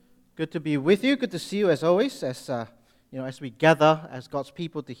Good to be with you. Good to see you as always, as we gather as God's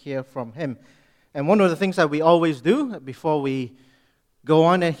people to hear from Him. And one of the things that we always do before we go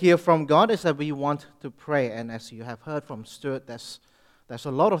on and hear from God is that we want to pray. And as you have heard from Stuart, there's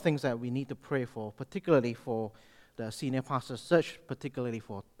a lot of things that we need to pray for, particularly for the senior pastor's search, particularly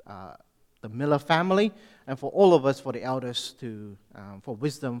for the Miller family, and for all of us, for the elders, for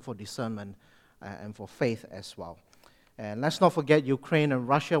wisdom, for discernment, and for faith as well. And let's not forget Ukraine and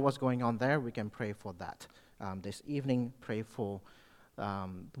Russia, what's going on there. We can pray for that. This evening, pray for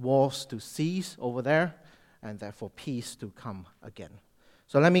wars to cease over there, and therefore peace to come again.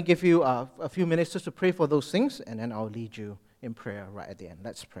 So let me give you a few minutes just to pray for those things, and then I'll lead you in prayer right at the end.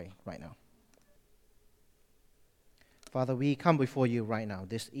 Let's pray right now. Father, we come before you right now,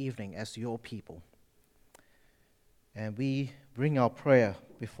 this evening, as your people. And we bring our prayer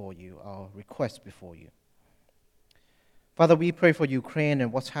before you, our request before you. Father, we pray for Ukraine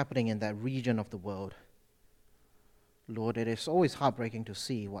and what's happening in that region of the world. Lord, it is always heartbreaking to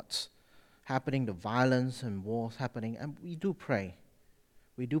see what's happening, the violence and wars happening, and we do pray.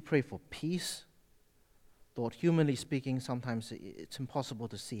 We do pray for peace. Lord, humanly speaking, sometimes it's impossible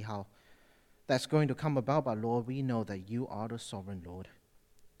to see how that's going to come about, but Lord, we know that you are the sovereign Lord,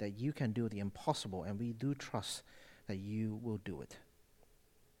 that you can do the impossible, and we do trust that you will do it.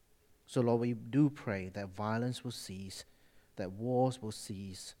 So Lord, we do pray that violence will cease, that wars will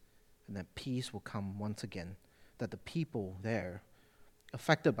cease, and that peace will come once again, that the people there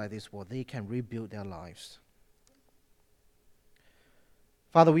affected by this war, they can rebuild their lives.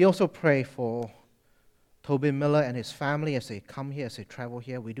 Father, we also pray for Toby Miller and his family as they come here, as they travel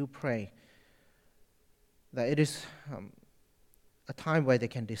here. We do pray that it is a time where they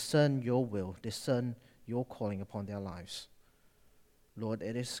can discern your will, discern your calling upon their lives. Lord,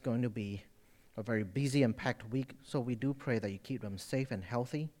 it is going to be a very busy and packed week, so we do pray that you keep them safe and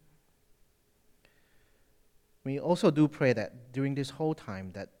healthy. We also do pray that during this whole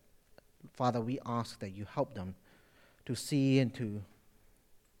time that, Father, we ask that you help them to see and to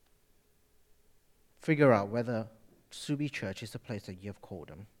figure out whether Subi Church is the place that you have called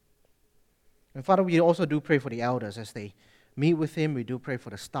them. And Father, we also do pray for the elders as they meet with him. We do pray for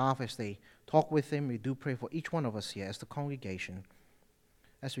the staff as they talk with him. We do pray for each one of us here as the congregation.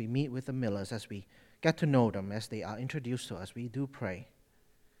 As we meet with the Millers, as we get to know them, as they are introduced to us, we do pray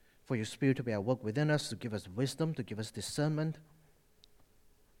for your Spirit to be at work within us, to give us wisdom, to give us discernment.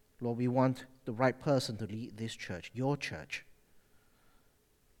 Lord, we want the right person to lead this church, your church.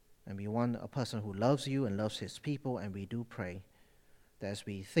 And we want a person who loves you and loves his people, and we do pray that as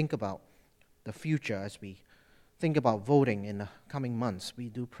we think about the future, as we think about voting in the coming months, we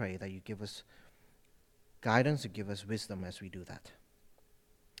do pray that you give us guidance, you give us wisdom as we do that.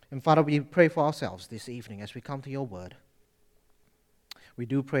 And Father, we pray for ourselves this evening as we come to your word. We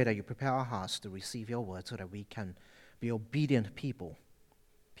do pray that you prepare our hearts to receive your word so that we can be obedient people,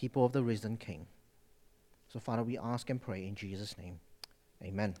 people of the risen King. So Father, we ask and pray in Jesus' name.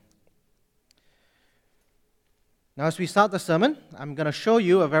 Amen. Now as we start the sermon, I'm going to show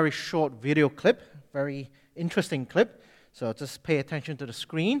you a very short video clip, very interesting clip. So just pay attention to the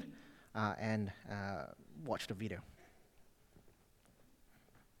screen and watch the video.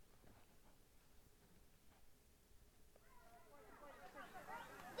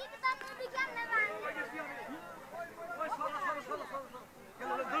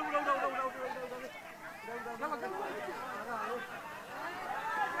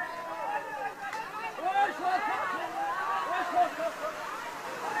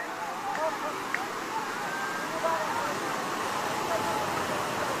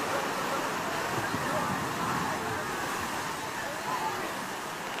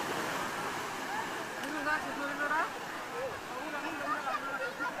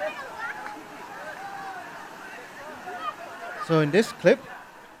 So in this clip,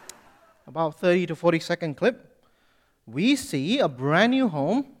 about 30 to 40 second clip, we see a brand new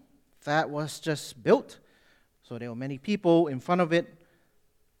home that was just built. So there were many people in front of it.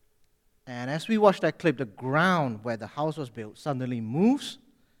 And as we watch that clip, the ground where the house was built suddenly moves,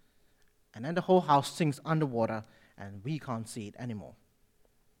 and then the whole house sinks underwater, and we can't see it anymore.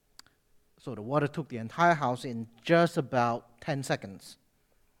 So the water took the entire house in just about 10 seconds.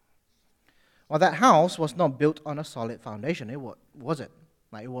 Well, that house was not built on a solid foundation, was it?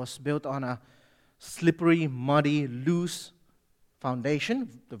 Like, it was built on a slippery, muddy, loose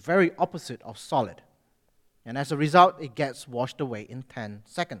foundation, the very opposite of solid. And as a result, it gets washed away in 10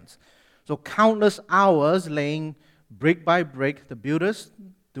 seconds. So countless hours laying brick by brick, the builders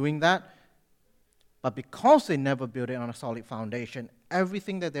doing that. But because they never built it on a solid foundation,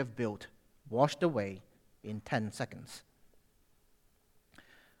 everything that they've built washed away in 10 seconds.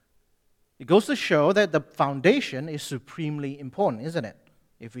 It goes to show that the foundation is supremely important, isn't it?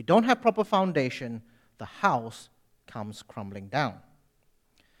 If we don't have proper foundation, the house comes crumbling down.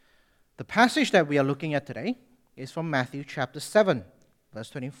 The passage that we are looking at today is from Matthew chapter 7,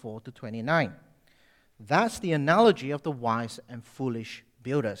 verse 24 to 29. That's the analogy of the wise and foolish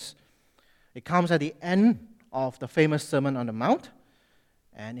builders. It comes at the end of the famous Sermon on the Mount.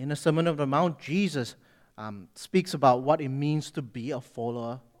 And in the Sermon on the Mount, Jesus speaks about what it means to be a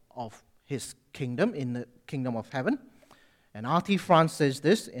follower of his kingdom, in the kingdom of heaven. And R.T. France says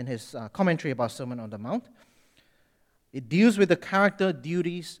this in his commentary about Sermon on the Mount. It deals with the character,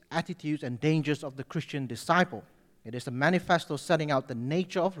 duties, attitudes, and dangers of the Christian disciple. It is a manifesto setting out the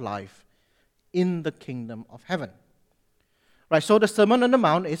nature of life in the kingdom of heaven. Right, so the Sermon on the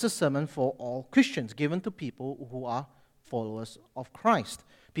Mount is a sermon for all Christians, given to people who are followers of Christ,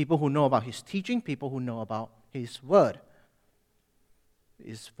 people who know about his teaching, people who know about his word. It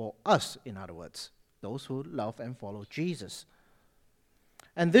is for us, in other words, those who love and follow Jesus.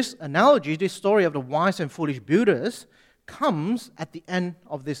 And this analogy, this story of the wise and foolish builders, comes at the end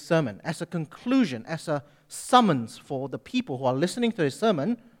of this sermon as a conclusion, as a summons for the people who are listening to his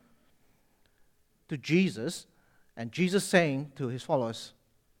sermon to Jesus, and Jesus saying to his followers,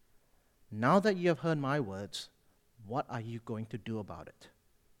 now that you have heard my words, what are you going to do about it?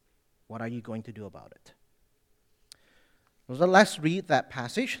 What are you going to do about it? So let's read that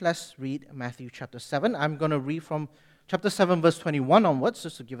passage. Let's read Matthew chapter 7. I'm going to read from chapter 7, verse 21 onwards,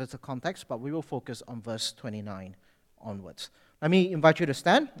 just to give us a context, but we will focus on verse 29 onwards. Let me invite you to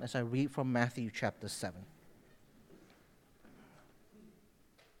stand as I read from Matthew chapter 7.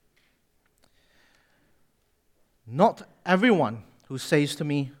 Not everyone who says to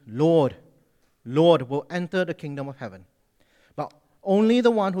me, Lord, Lord, will enter the kingdom of heaven, but only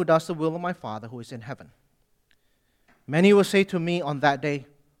the one who does the will of my Father who is in heaven. Many will say to me on that day,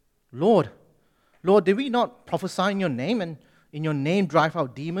 Lord, Lord, did we not prophesy in your name, and in your name drive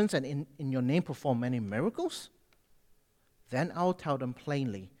out demons, and in your name perform many miracles? Then I will tell them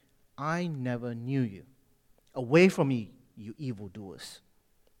plainly, I never knew you. Away from me, you evildoers.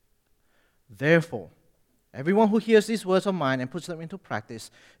 Therefore, everyone who hears these words of mine and puts them into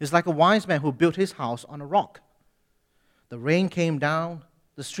practice is like a wise man who built his house on a rock. The rain came down,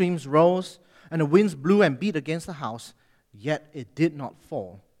 the streams rose, and the winds blew and beat against the house, yet it did not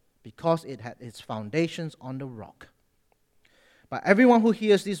fall, because it had its foundations on the rock. But everyone who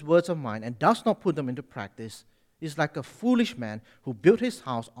hears these words of mine and does not put them into practice is like a foolish man who built his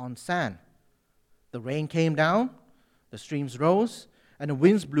house on sand. The rain came down, the streams rose, and the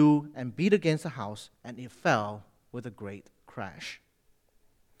winds blew and beat against the house, and it fell with a great crash.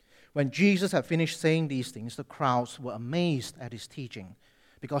 When Jesus had finished saying these things, the crowds were amazed at his teaching,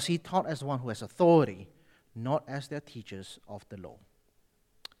 because he taught as one who has authority, not as their teachers of the law.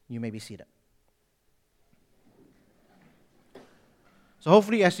 You may be seated. So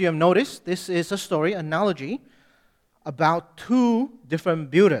hopefully, as you have noticed, this is a story, analogy, about two different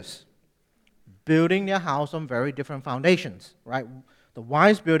builders building their house on very different foundations, right? The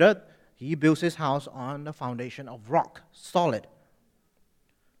wise builder, he builds his house on the foundation of rock, solid.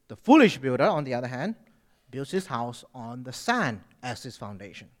 The foolish builder, on the other hand, builds his house on the sand as his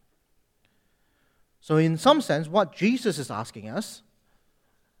foundation. So in some sense, what Jesus is asking us,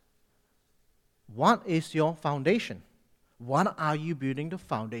 what is your foundation? What are you building the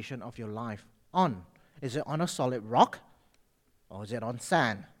foundation of your life on? Is it on a solid rock, or is it on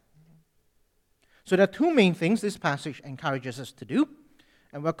sand? So there are two main things this passage encourages us to do,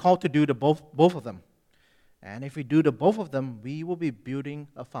 and we're called to do both of them. And if we do both of them, we will be building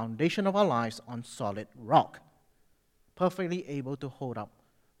a foundation of our lives on solid rock, perfectly able to hold up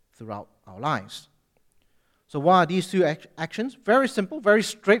throughout our lives. So what are these two actions? Very simple, very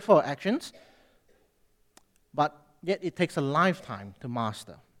straightforward actions, but yet it takes a lifetime to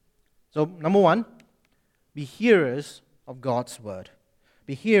master. So number one, be hearers of God's word.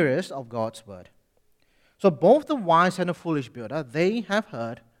 Be hearers of God's word. So both the wise and the foolish builder, they have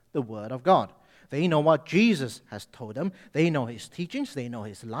heard the word of God. They know what Jesus has told them. They know his teachings. They know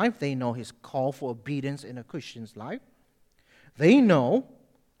his life. They know his call for obedience in a Christian's life. They know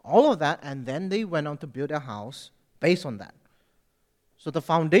all of that, and then they went on to build their house based on that. So the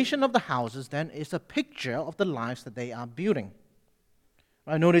foundation of the houses then is a picture of the lives that they are building.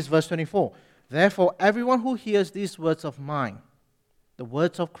 Right, notice verse 24. Therefore, everyone who hears these words of mine, the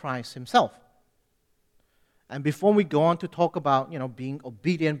words of Christ himself. And before we go on to talk about, being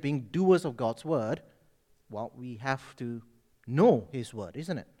obedient, being doers of God's word, well, we have to know his word,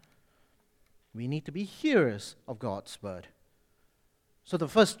 isn't it? We need to be hearers of God's word. So the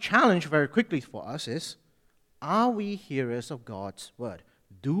first challenge very quickly for us is, are we hearers of God's word?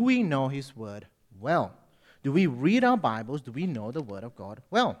 Do we know His Word well? Do we read our Bibles? Do we know the Word of God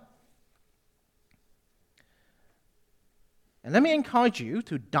well? And let me encourage you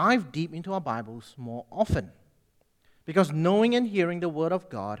to dive deep into our Bibles more often, because knowing and hearing the Word of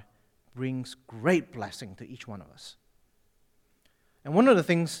God brings great blessing to each one of us. And one of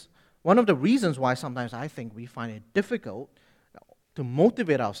the reasons why sometimes I think we find it difficult to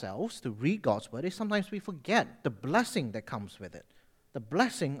motivate ourselves to read God's Word is sometimes we forget the blessing that comes with it, the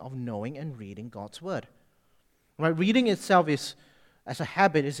blessing of knowing and reading God's Word. Right? Reading itself as a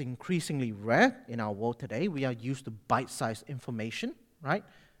habit is increasingly rare in our world today. We are used to bite-sized information, right?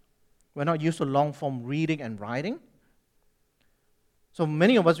 We're not used to long-form reading and writing. So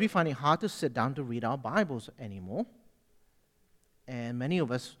many of us, we find it hard to sit down to read our Bibles anymore. And many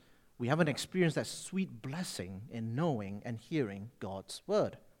of us, we haven't experienced that sweet blessing in knowing and hearing God's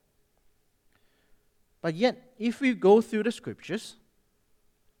Word. But yet, if we go through the Scriptures,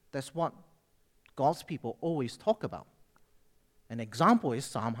 that's what God's people always talk about. An example is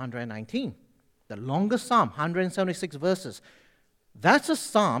Psalm 119, the longest psalm, 176 verses. That's a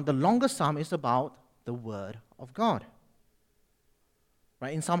psalm, the longest psalm is about the Word of God.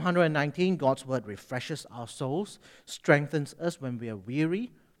 Right? In Psalm 119, God's Word refreshes our souls, strengthens us when we are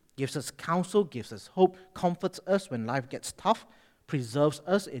weary, gives us counsel, gives us hope, comforts us when life gets tough, preserves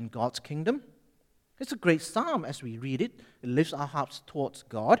us in God's kingdom. It's a great psalm as we read it. It lifts our hearts towards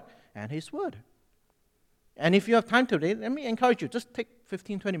God and His Word. And if you have time today, let me encourage you, just take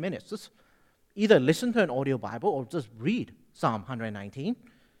 15, 20 minutes. Just either listen to an audio Bible or just read Psalm 119.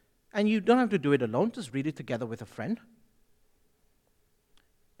 And you don't have to do it alone, just read it together with a friend.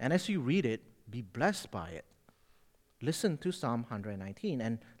 And as you read it, be blessed by it. Listen to Psalm 119.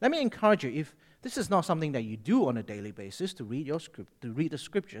 And let me encourage you, if this is not something that you do on a daily basis, to read the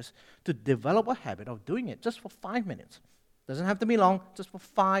Scriptures, to develop a habit of doing it just for 5 minutes. Doesn't have to be long, just for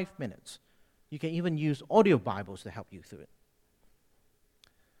 5 minutes. You can even use audio Bibles to help you through it.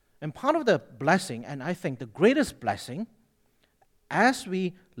 And part of the blessing, and I think the greatest blessing, as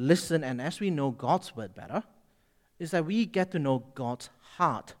we listen and as we know God's Word better, is that we get to know God's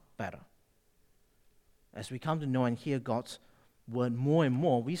heart better. As we come to know and hear God's Word more and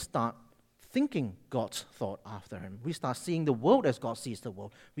more, we start thinking God's thought after Him. We start seeing the world as God sees the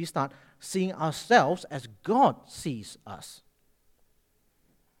world. We start seeing ourselves as God sees us.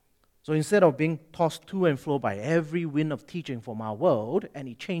 So instead of being tossed to and fro by every wind of teaching from our world, and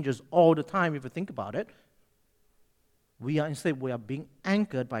it changes all the time if you think about it, we are being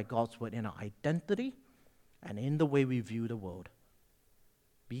anchored by God's Word in our identity and in the way we view the world.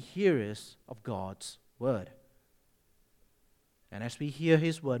 Be hearers of God's Word. And as we hear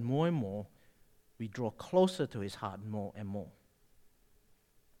His Word more and more, we draw closer to His heart more and more.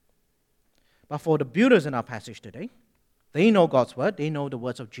 But for the builders in our passage today, they know God's Word, they know the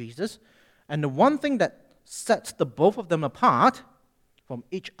words of Jesus, and the one thing that sets the both of them apart from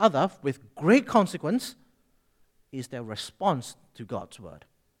each other with great consequence is their response to God's Word.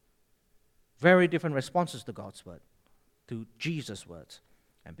 Very different responses to God's Word, to Jesus' words.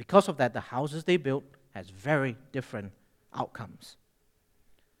 And because of that, the houses they built has very different outcomes.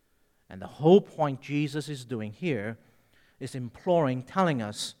 And the whole point Jesus is doing here is imploring, telling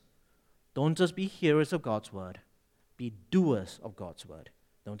us, don't just be hearers of God's Word, be doers of God's Word.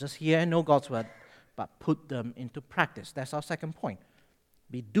 Don't just hear and know God's Word, but put them into practice. That's our second point.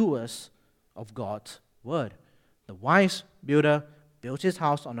 Be doers of God's Word. The wise builder built his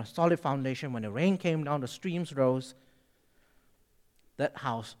house on a solid foundation. When the rain came down, the streams rose. That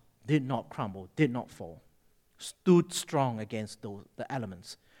house did not crumble, did not fall, stood strong against the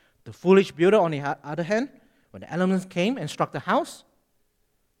elements. The foolish builder, on the other hand, when the elements came and struck the house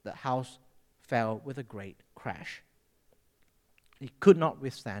fell with a great crash. It could not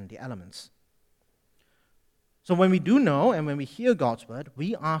withstand the elements. So when we do know and when we hear God's Word,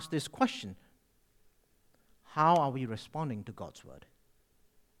 we ask this question: how are we responding to God's Word?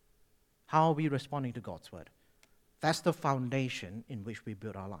 How are we responding to God's Word? That's the foundation in which we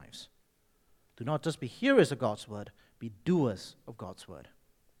build our lives. Do not just be hearers of God's Word, be doers of God's Word.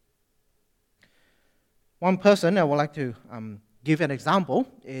 One person I would like to give an example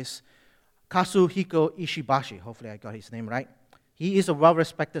is Kazuhiko Ishibashi. Hopefully I got his name right. He is a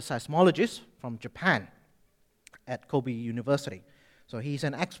well-respected seismologist from Japan at Kobe University. So he's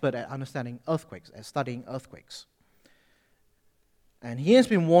an expert at understanding earthquakes, at studying earthquakes. And he has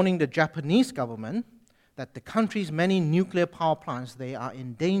been warning the Japanese government that the country's many nuclear power plants, they are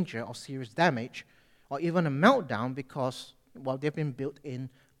in danger of serious damage or even a meltdown because, well, they've been built in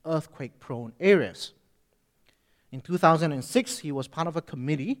earthquake-prone areas. In 2006, he was part of a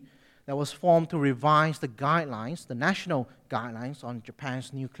committee that was formed to revise the guidelines, the national guidelines on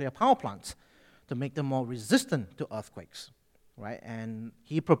Japan's nuclear power plants to make them more resistant to earthquakes, right? And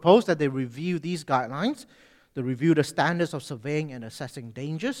he proposed that they review these guidelines, to review the standards of surveying and assessing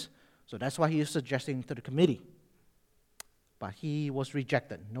dangers. So that's why he is suggesting to the committee. But he was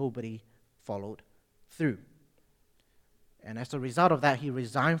rejected. Nobody followed through. And as a result of that, he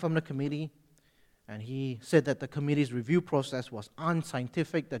resigned from the committee, and he said that the committee's review process was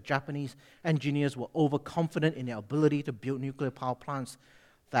unscientific, that Japanese engineers were overconfident in their ability to build nuclear power plants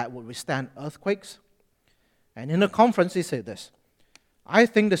that would withstand earthquakes. And in a conference, he said this: "I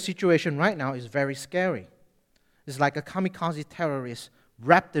think the situation right now is very scary. It's like a kamikaze terrorist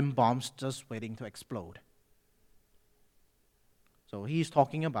wrapped in bombs just waiting to explode." So he's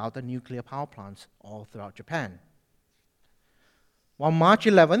talking about the nuclear power plants all throughout Japan. On March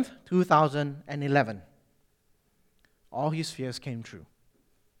 11th, 2011, all his fears came true.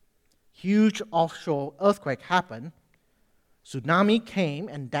 Huge offshore earthquake happened. Tsunami came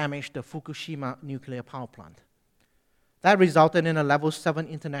and damaged the Fukushima nuclear power plant. That resulted in a level 7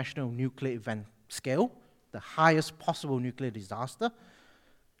 international nuclear event scale, the highest possible nuclear disaster,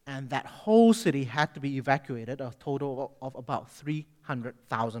 and that whole city had to be evacuated, a total of about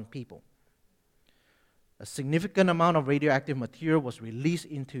 300,000 people. A significant amount of radioactive material was released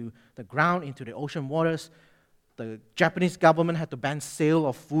into the ground, into the ocean waters. The Japanese government had to ban sale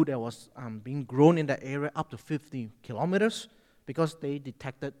of food that was being grown in that area up to 50 kilometers because they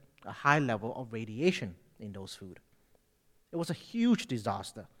detected a high level of radiation in those food. It was a huge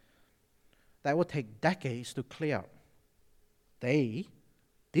disaster that would take decades to clear up. They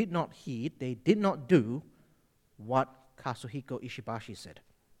did not heed, they did not do what Kazuhiko Ishibashi said.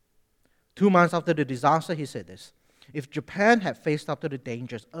 2 months after the disaster, he said this: "If Japan had faced up to the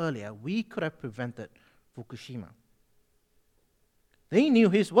dangers earlier, we could have prevented Fukushima." They knew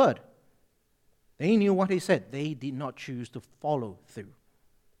his word. They knew what he said. They did not choose to follow through.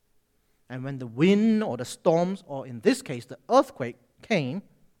 And when the wind or the storms, or in this case, the earthquake came,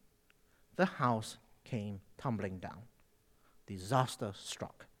 the house came tumbling down. Disaster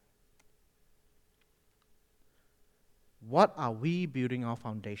struck. What are we building our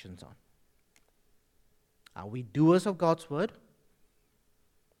foundations on? Are we doers of God's word?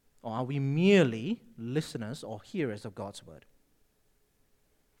 Or are we merely listeners or hearers of God's word?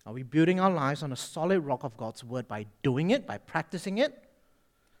 Are we building our lives on a solid rock of God's word by doing it, by practicing it?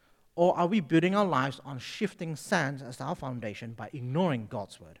 Or are we building our lives on shifting sands as our foundation by ignoring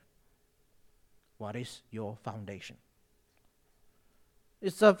God's word? What is your foundation?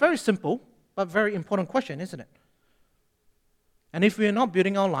 It's a very simple but very important question, isn't it? And if we are not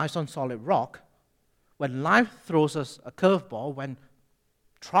building our lives on solid rock, when life throws us a curveball, when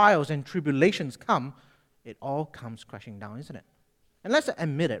trials and tribulations come, it all comes crashing down, isn't it? And let's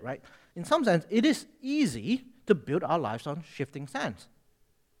admit it, right? In some sense, it is easy to build our lives on shifting sands.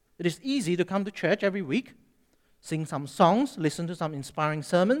 It is easy to come to church every week, sing some songs, listen to some inspiring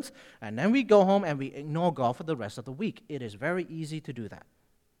sermons, and then we go home and we ignore God for the rest of the week. It is very easy to do that.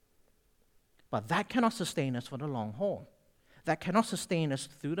 But that cannot sustain us for the long haul. That cannot sustain us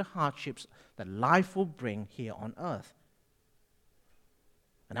through the hardships that life will bring here on earth.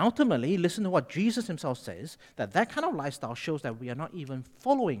 And ultimately, listen to what Jesus himself says, that kind of lifestyle shows that we are not even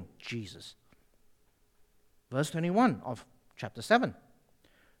following Jesus. Verse 21 of chapter 7.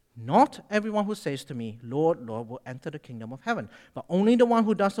 "Not everyone who says to me, 'Lord, Lord,' will enter the kingdom of heaven, but only the one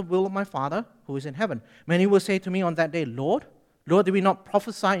who does the will of my Father who is in heaven. Many will say to me on that day, 'Lord, Lord, did we not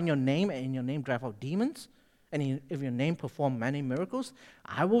prophesy in your name, and in your name drive out demons, and in your name perform many miracles?'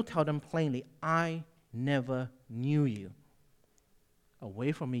 I will tell them plainly, 'I never knew you.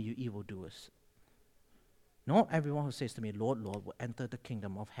 Away from me, you evildoers.' Not everyone who says to me, 'Lord, Lord,' will enter the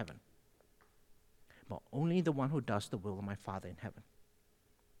kingdom of heaven, but only the one who does the will of my Father in heaven."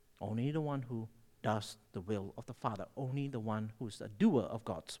 Only the one who does the will of the Father. Only the one who is a doer of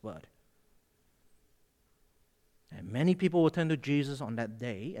God's word. And many people will turn to Jesus on that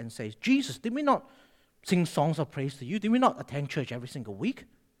day and say, "Jesus, did we not sing songs of praise to you? Did we not attend church every single week?"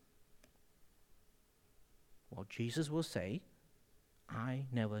 Well, Jesus will say, "I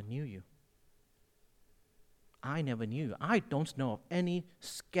never knew you. I never knew you." I don't know of any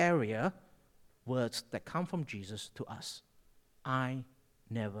scarier words that come from Jesus to us. I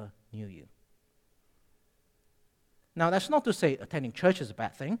never knew you. Now, that's not to say attending church is a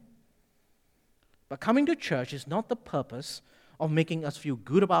bad thing, but coming to church is not the purpose of making us feel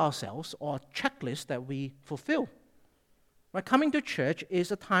good about ourselves or a checklist that we fulfill. Right? Coming to church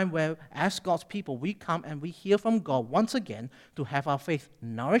is a time where, as God's people, we come and we hear from God once again to have our faith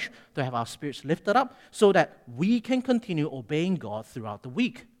nourished, to have our spirits lifted up, so that we can continue obeying God throughout the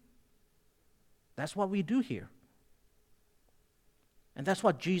week. That's what we do here. And that's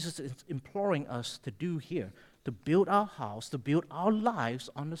what Jesus is imploring us to do here, to build our house, to build our lives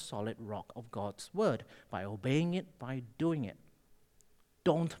on the solid rock of God's word, by obeying it, by doing it.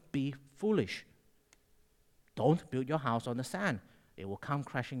 Don't be foolish. Don't build your house on the sand. It will come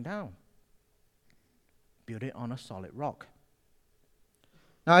crashing down. Build it on a solid rock.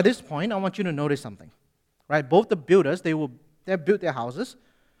 Now at this point, I want you to notice something. Right? Both the builders, they built their houses,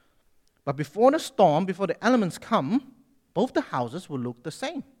 but before the storm, before the elements come, both the houses will look the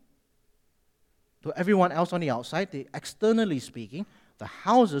same. To everyone else on the outside, externally speaking, the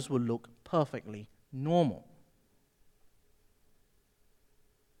houses will look perfectly normal.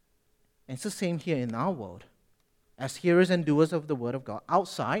 And it's the same here in our world. As hearers and doers of the Word of God,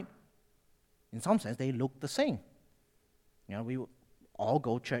 outside, in some sense, they look the same. We will all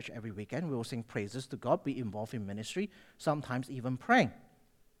go to church every weekend. We will sing praises to God, be involved in ministry, sometimes even praying.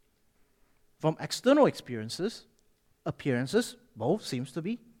 From external appearances, both seems to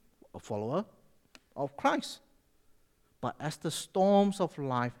be a follower of Christ. But as the storms of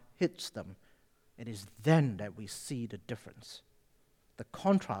life hits them, it is then that we see the difference. The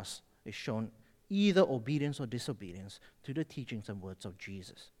contrast is shown, either obedience or disobedience to the teachings and words of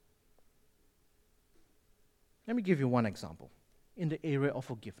Jesus. Let me give you one example in the area of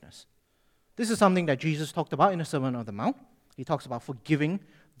forgiveness. This is something that Jesus talked about in the Sermon on the Mount. He talks about forgiving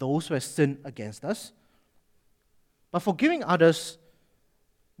those who have sinned against us. But forgiving others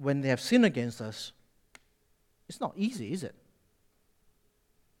when they have sinned against us, it's not easy, is it?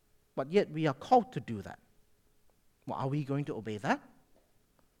 But yet we are called to do that. Well, are we going to obey that?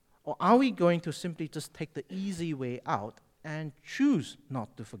 Or are we going to simply just take the easy way out and choose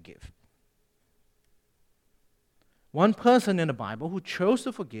not to forgive? One person in the Bible who chose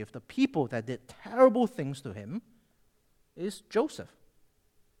to forgive the people that did terrible things to him is Joseph.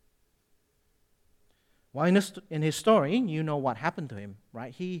 Well, in his story, you know what happened to him,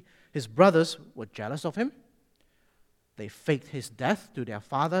 right? His brothers were jealous of him. They faked his death to their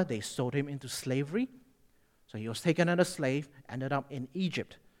father. They sold him into slavery. So he was taken as a slave, ended up in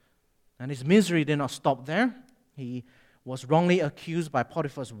Egypt. And his misery did not stop there. He was wrongly accused by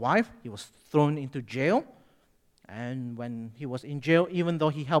Potiphar's wife. He was thrown into jail. And when he was in jail, even though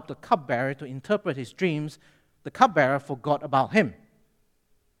he helped the cupbearer to interpret his dreams, the cupbearer forgot about him.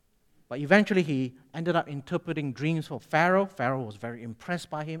 But eventually he ended up interpreting dreams for Pharaoh. Pharaoh was very impressed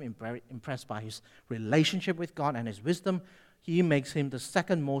by him, very impressed by his relationship with God and his wisdom. He makes him the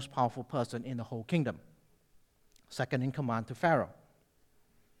second most powerful person in the whole kingdom, second in command to Pharaoh.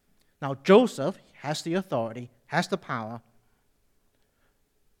 Now Joseph has the authority, has the power.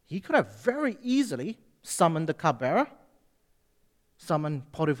 He could have very easily summoned the cupbearer, summoned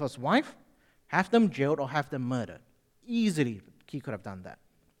Potiphar's wife, have them jailed or have them murdered. Easily he could have done that.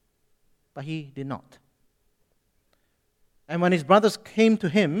 But he did not. And when his brothers came to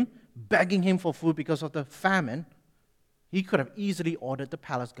him, begging him for food because of the famine, he could have easily ordered the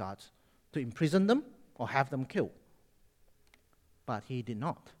palace guards to imprison them or have them killed. But he did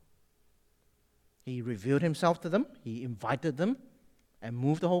not. He revealed himself to them, he invited them, and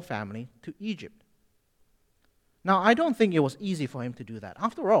moved the whole family to Egypt. Now, I don't think it was easy for him to do that.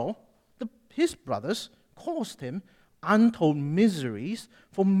 After all, his brothers caused him untold miseries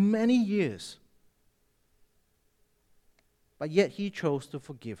for many years. But yet he chose to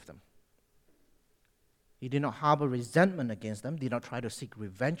forgive them. He did not harbor resentment against them, did not try to seek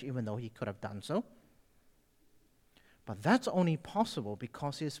revenge, even though he could have done so. But that's only possible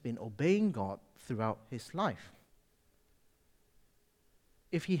because he has been obeying God throughout his life.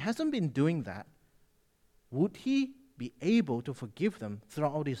 If he hasn't been doing that, would he be able to forgive them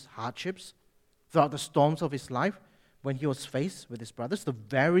throughout all these hardships, throughout the storms of his life, when he was faced with his brothers, the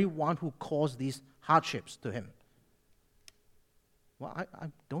very one who caused these hardships to him? Well, I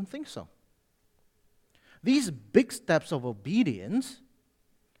don't think so. These big steps of obedience,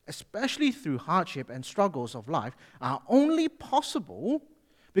 especially through hardship and struggles of life, are only possible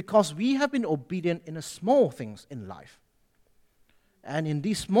because we have been obedient in the small things in life. And in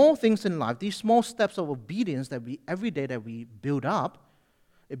these small things in life, these small steps of obedience that every day that we build up,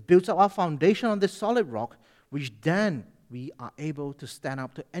 it builds up our foundation on this solid rock, which then we are able to stand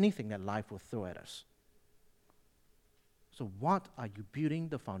up to anything that life will throw at us. So what are you building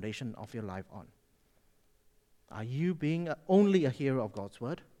the foundation of your life on? Are you being only a hearer of God's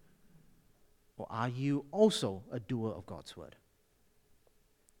word? Or are you also a doer of God's word?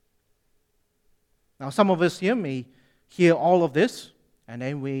 Now, some of us here may hear all of this, and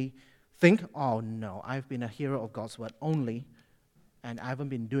then we think, oh no, I've been a hearer of God's word only, and I haven't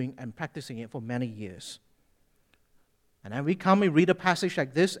been doing and practicing it for many years. And then we come and read a passage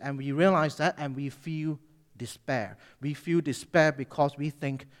like this, and we realize that, and we feel despair. We feel despair because we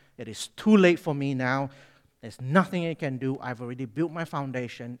think it is too late for me now. There's nothing I can do. I've already built my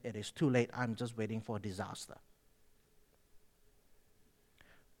foundation. It is too late. I'm just waiting for a disaster.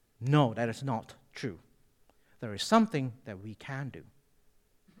 No, that is not true. There is something that we can do.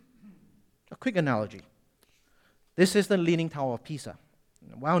 A quick analogy. This is the Leaning Tower of Pisa,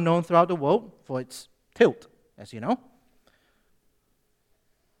 well known throughout the world for its tilt, as you know.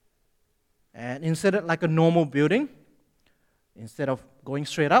 And instead of like a normal building, instead of going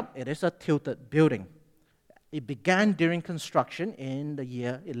straight up, it is a tilted building. It began during construction in the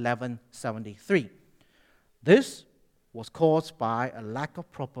year 1173. This was caused by a lack of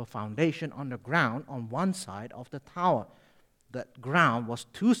proper foundation on the ground on one side of the tower. The ground was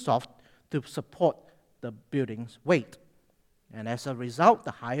too soft to support the building's weight. And as a result,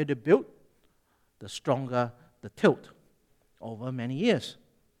 the higher the built, the stronger the tilt over many years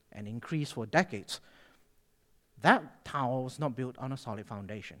and increased for decades. That tower was not built on a solid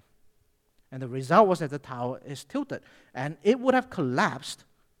foundation. And the result was that the tower is tilted. And it would have collapsed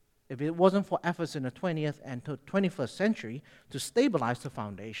if it wasn't for efforts in the 20th and 21st century to stabilize the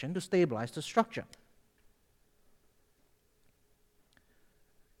foundation, to stabilize the structure.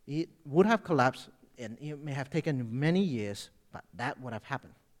 It would have collapsed, and it may have taken many years, but that would have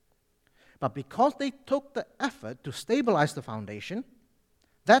happened. But because they took the effort to stabilize the foundation,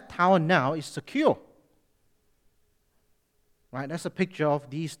 that tower now is secure. Right? That's a picture of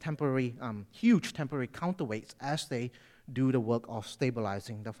these temporary, huge temporary counterweights as they do the work of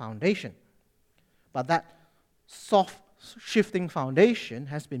stabilizing the foundation. But that soft shifting foundation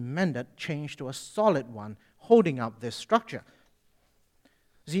has been mended, changed to a solid one, holding up this structure.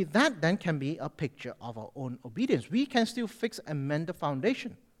 See, that then can be a picture of our own obedience. We can still fix and mend the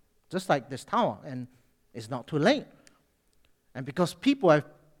foundation, just like this tower, and it's not too late. And because people have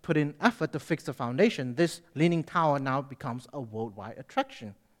put in effort to fix the foundation, this Leaning Tower now becomes a worldwide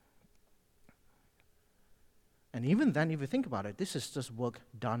attraction. And even then, if you think about it, this is just work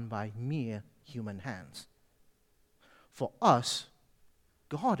done by mere human hands. For us,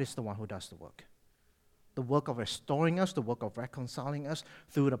 God is the one who does the work. The work of restoring us, the work of reconciling us.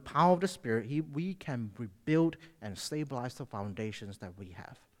 Through the power of the Spirit, we can rebuild and stabilize the foundations that we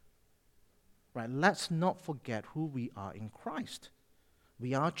have. Right? Let's not forget who we are in Christ.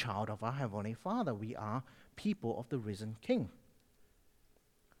 We are a child of our Heavenly Father. We are people of the risen King.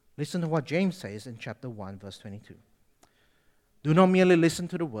 Listen to what James says in chapter 1, verse 22. Do not merely listen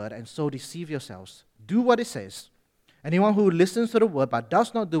to the word and so deceive yourselves. Do what it says. Anyone who listens to the word but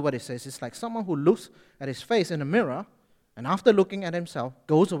does not do what it says is like someone who looks at his face in a mirror and after looking at himself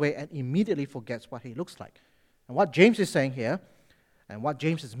goes away and immediately forgets what he looks like. And what James is saying here, and what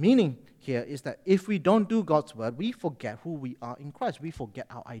James is meaning here, is that if we don't do God's word, we forget who we are in Christ. We forget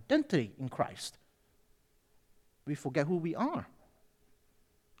our identity in Christ. We forget who we are.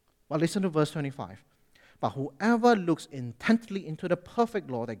 Well, listen to verse 25. But whoever looks intently into the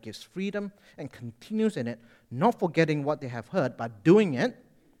perfect law that gives freedom and continues in it, not forgetting what they have heard, but doing it,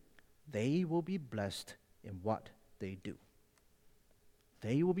 they will be blessed in what they do.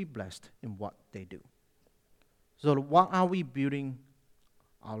 They will be blessed in what they do. So what are we building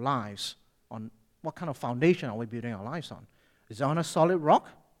our lives on? What kind of foundation are we building our lives on? Is it on a solid rock?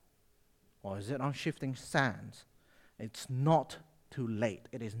 Or is it on shifting sands? It's not too late.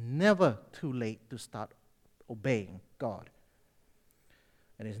 It is never too late to start obeying God.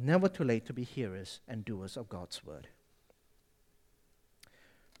 It is never too late to be hearers and doers of God's word.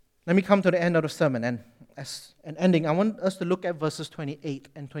 Let me come to the end of the sermon, and as an ending, I want us to look at verses 28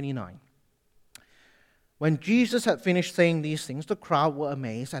 and 29. When Jesus had finished saying these things, the crowd were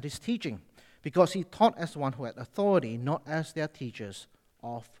amazed at his teaching, because he taught as one who had authority, not as their teachers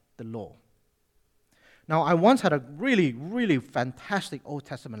of the law. Now, I once had a really, really fantastic Old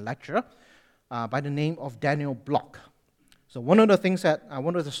Testament lecturer by the name of Daniel Block. So one of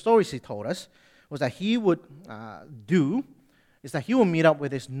the stories he told us was that he would he would meet up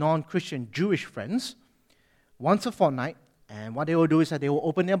with his non-Christian Jewish friends once a fortnight, and what they will do is that they will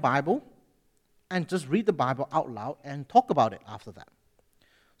open their Bible and just read the Bible out loud and talk about it after that.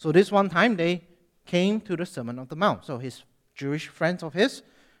 So this one time they came to the Sermon on the Mount. So his Jewish friends of his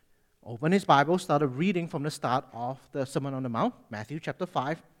opened his Bible, started reading from the start of the Sermon on the Mount, Matthew chapter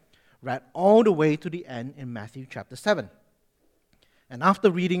 5, read all the way to the end in Matthew chapter 7. And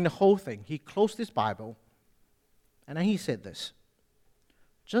after reading the whole thing, he closed his Bible, and then he said this: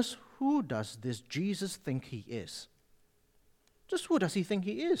 just who does this Jesus think he is? Just who does he think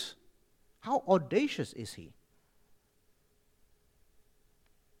he is? How audacious is he?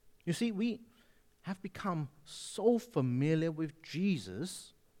 You see, have become so familiar with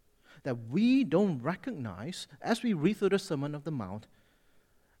Jesus that we don't recognize, as we read through the Sermon on the Mount,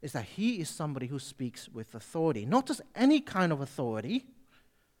 is that he is somebody who speaks with authority. Not just any kind of authority,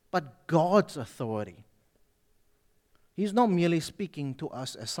 but God's authority. He's not merely speaking to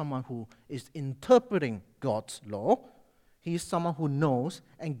us as someone who is interpreting God's law. He is someone who knows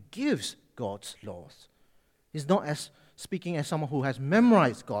and gives God's laws. He's not speaking as someone who has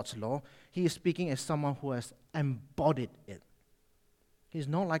memorized God's law. He is speaking as someone who has embodied it. He's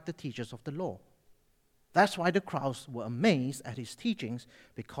not like the teachers of the law. That's why the crowds were amazed at his teachings,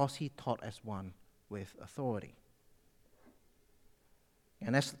 because he taught as one with authority.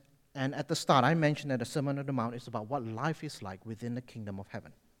 And at the start, I mentioned that the Sermon on the Mount is about what life is like within the kingdom of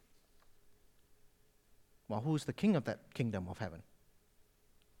heaven. Well, who is the king of that kingdom of heaven?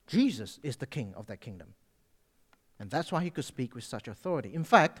 Jesus is the king of that kingdom. And that's why he could speak with such authority. In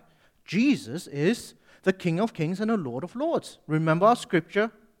fact, Jesus is the King of Kings and the Lord of Lords. Remember our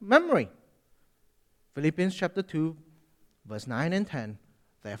scripture memory. Philippians chapter 2, verse 9 and 10.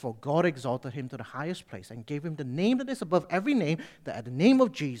 Therefore God exalted him to the highest place and gave him the name that is above every name, that at the name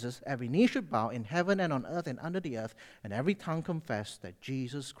of Jesus every knee should bow in heaven and on earth and under the earth, and every tongue confess that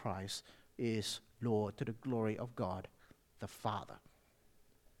Jesus Christ is Lord, to the glory of God the Father.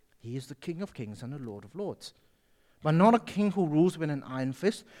 He is the King of Kings and the Lord of Lords. But not a king who rules with an iron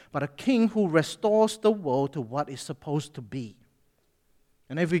fist, but a king who restores the world to what is supposed to be.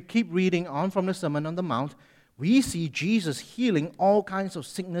 And if we keep reading on from the Sermon on the Mount, we see Jesus healing all kinds of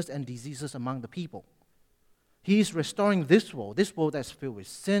sickness and diseases among the people. He is restoring this world that's filled with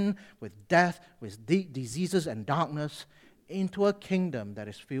sin, with death, with diseases and darkness, into a kingdom that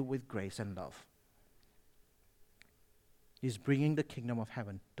is filled with grace and love. He's bringing the kingdom of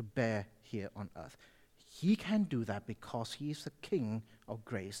heaven to bear here on earth. He can do that because he is the King of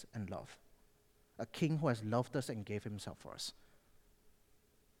grace and love. A king who has loved us and gave himself for us.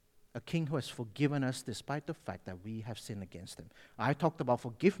 A king who has forgiven us despite the fact that we have sinned against him. I talked about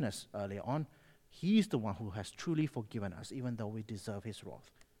forgiveness earlier on. He is the one who has truly forgiven us, even though we deserve his wrath.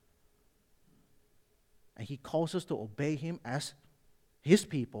 And he calls us to obey him as his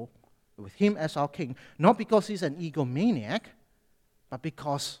people, with him as our king, not because he's an egomaniac, but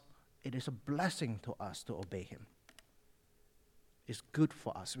because it is a blessing to us to obey him. It's good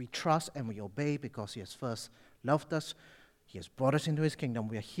for us. We trust and we obey because he has first loved us. He has brought us into his kingdom.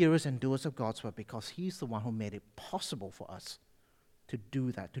 We are hearers and doers of God's word because he's the one who made it possible for us to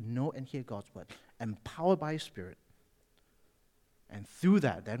do that, to know and hear God's word, empowered by his Spirit. And through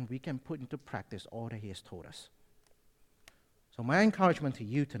that, then we can put into practice all that he has told us. So my encouragement to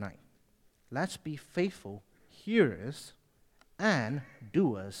you tonight, let's be faithful hearers and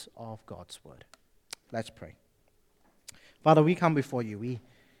doers of God's word. Let's pray. Father, we come before you. We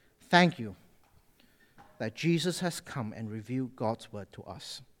thank you that Jesus has come and revealed God's word to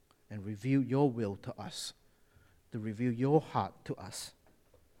us and revealed your will to us, to reveal your heart to us.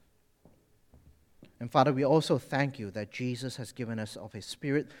 And Father, we also thank you that Jesus has given us of his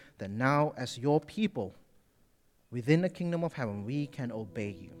Spirit, that now as your people within the kingdom of heaven, we can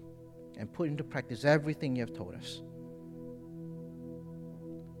obey you and put into practice everything you have told us.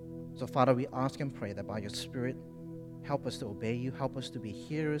 So Father, we ask and pray that by your Spirit, help us to obey you, help us to be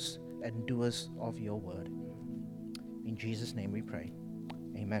hearers and doers of your word. In Jesus' name we pray.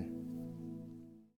 Amen.